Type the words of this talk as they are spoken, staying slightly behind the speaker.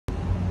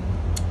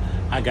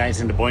Hi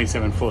guys, in the Boeing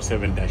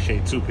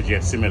 747-8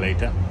 Superjet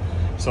simulator.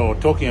 So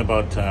talking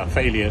about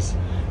failures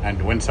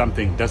and when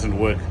something doesn't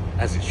work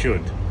as it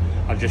should,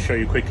 I'll just show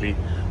you quickly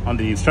on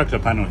the instructor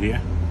panel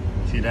here.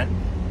 See that?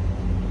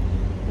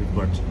 We've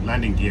got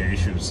landing gear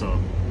issues. So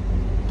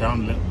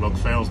down block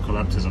fails,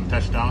 collapses on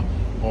touchdown,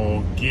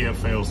 or gear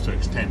fails to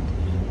extend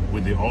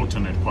with the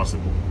alternate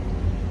possible.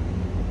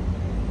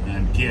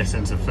 And gear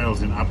sensor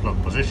fails in up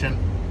lock position.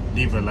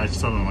 Lever latch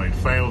solenoid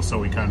fails, so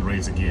we can't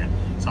raise the gear.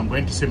 So I'm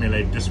going to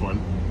simulate this one.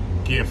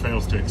 Gear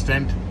fails to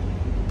extend,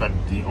 but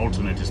the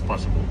alternate is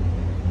possible.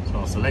 So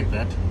I'll select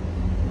that,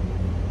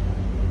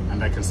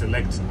 and I can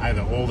select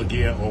either all the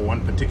gear or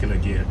one particular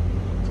gear.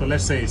 So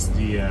let's say it's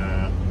the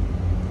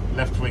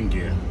left wing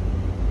gear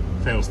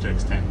fails to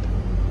extend.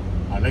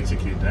 I'll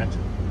execute that.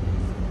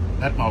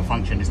 That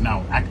malfunction is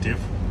now active.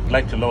 I'd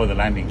like to lower the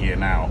landing gear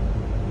now.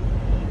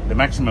 The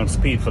maximum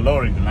speed for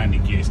lowering the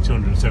landing gear is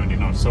 270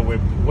 knots, so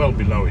we're well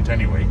below it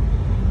anyway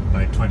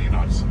by 20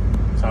 knots.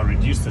 So I'll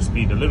reduce the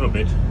speed a little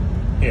bit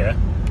here.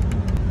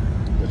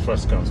 The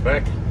thrust comes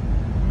back.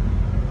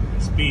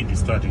 The speed is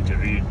starting to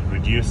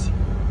reduce.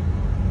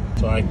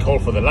 So I call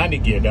for the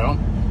landing gear down.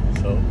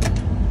 So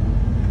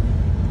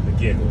the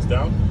gear goes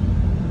down.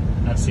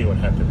 Let's see what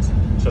happens.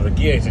 So the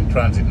gear is in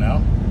transit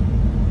now.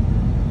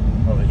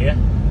 Over here.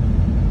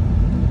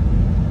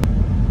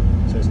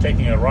 So it's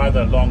taking a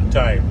rather long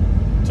time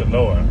to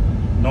lower.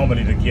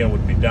 Normally the gear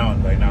would be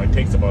down by now. It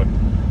takes about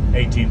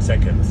 18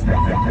 seconds.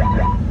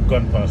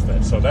 Gone past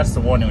that. So that's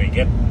the warning we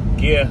get.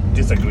 Gear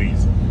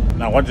disagrees.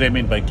 Now what do they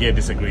mean by gear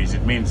disagrees?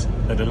 It means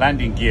that the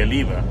landing gear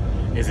lever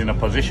is in a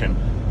position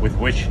with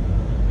which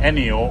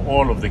any or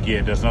all of the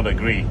gear does not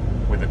agree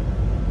with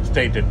the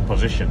stated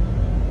position,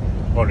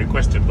 or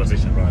requested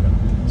position rather.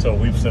 So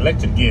we've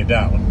selected gear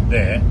down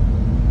there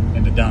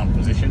in the down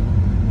position,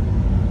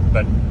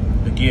 but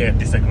the gear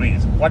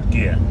disagrees. What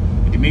gear?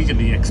 It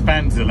immediately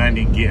expands the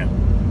landing gear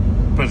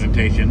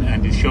presentation,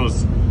 and it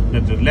shows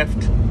that the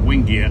left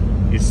wing gear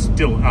is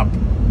still up.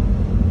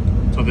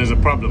 So there's a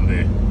problem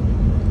there.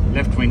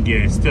 Left wing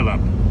gear is still up.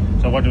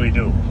 So what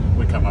do?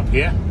 We come up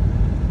here,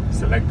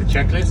 select the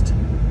checklist,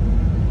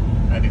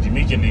 and it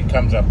immediately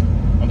comes up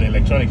on the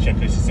electronic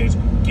checklist. It says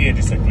gear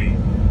disagree.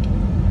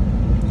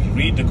 You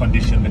read the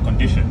condition,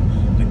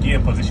 the gear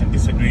position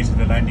disagrees with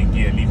the landing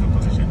gear lever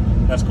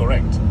position. That's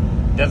correct.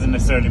 Doesn't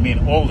necessarily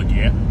mean all the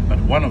gear, but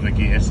one of the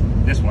gears,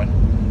 this one,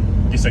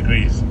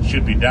 disagrees.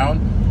 Should be down,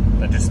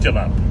 but it's still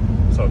up.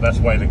 So that's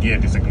why the gear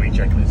disagree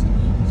checklist.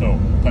 So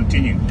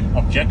continue.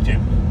 Objective: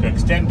 to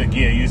extend the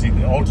gear using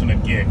the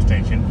alternate gear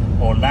extension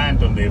or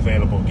land on the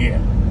available gear.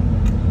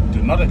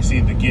 Do not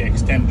exceed the gear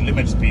extend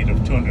limit speed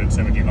of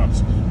 270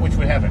 knots, which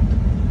we haven't.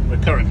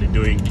 We're currently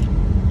doing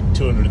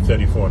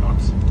 234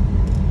 knots.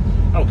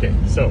 Okay,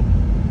 so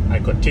I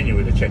continue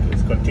with the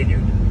checklist.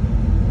 Continued.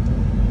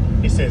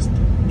 It says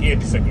gear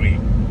disagree.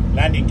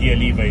 Landing gear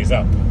lever is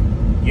up.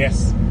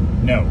 Yes,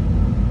 no.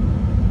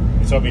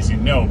 It's obviously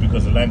no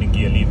because the landing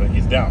gear lever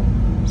is down.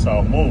 So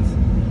I'll move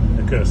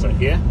the cursor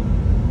here,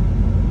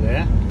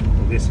 there,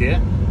 to this here.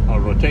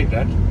 I'll rotate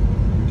that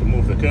to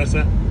move the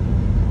cursor.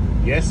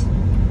 Yes,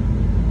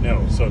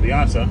 no. So the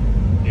answer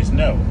is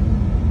no.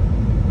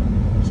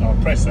 So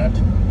I'll press that,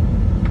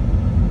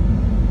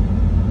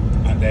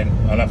 and then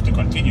I'll have to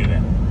continue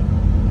then.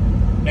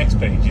 Next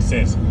page, it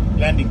says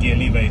landing gear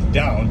lever is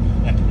down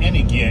and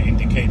any gear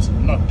indicates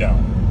not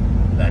down.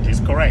 That is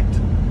correct.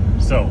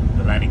 So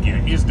the landing gear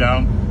is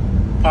down.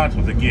 Part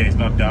of the gear is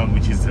not down,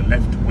 which is the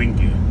left wing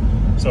gear.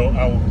 So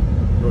I'll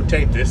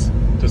rotate this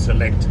to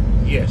select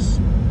yes,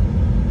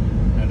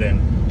 and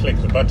then click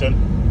the button.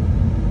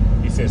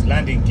 It says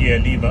landing gear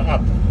lever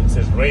up. It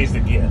says raise the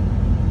gear.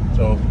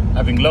 So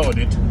having lowered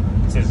it,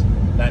 it says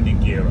landing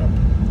gear up.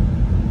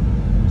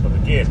 So the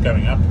gear is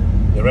coming up.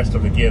 The rest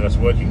of the gear that's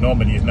working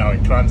normally is now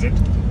in transit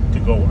to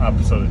go up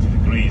so that it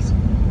agrees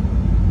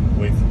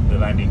with the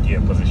landing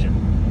gear position.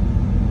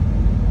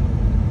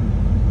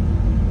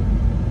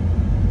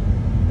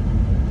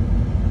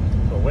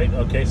 So wait,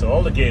 okay, so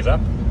all the gear is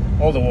up.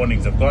 All the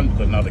warnings have gone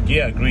because now the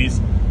gear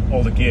agrees.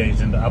 All the gear is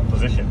in the up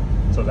position.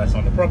 So that's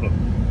not a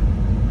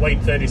problem.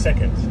 Wait 30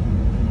 seconds.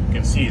 You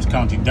can see it's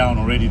counting down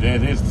already there.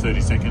 There's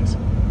 30 seconds.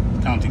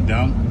 It's counting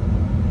down.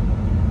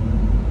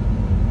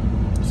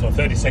 So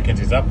 30 seconds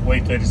is up.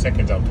 Wait 30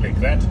 seconds, I'll click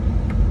that.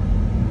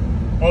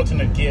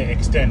 Alternate gear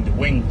extend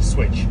wing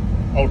switch.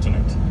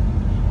 Alternate.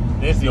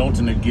 There's the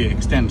alternate gear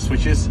extend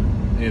switches.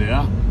 There they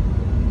are.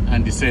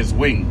 And it says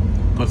wing,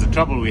 because the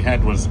trouble we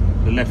had was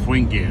the left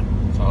wing gear.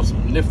 So I'll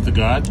lift the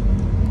guard,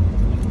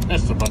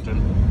 press the button,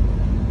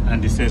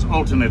 and it says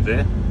alternate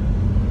there.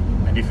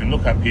 And if you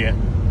look up here,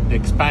 the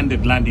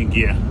expanded landing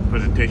gear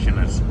presentation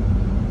has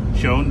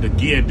shown. The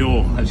gear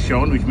door has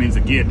shown, which means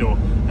the gear door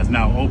has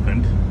now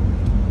opened.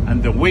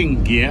 And the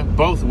wing gear,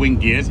 both wing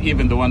gears,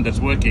 even the one that's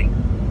working,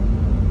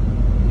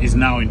 is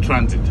now in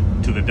transit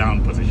to the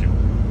down position.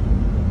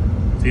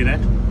 See that?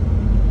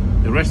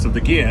 The rest of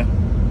the gear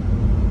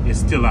is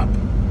still up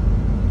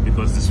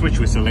because the switch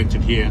we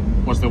selected here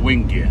was the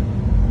wing gear.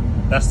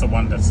 That's the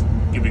one that's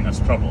giving us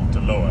trouble to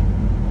lower.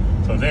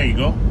 So there you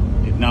go.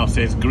 It now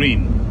says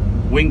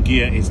green. Wing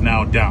gear is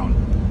now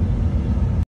down.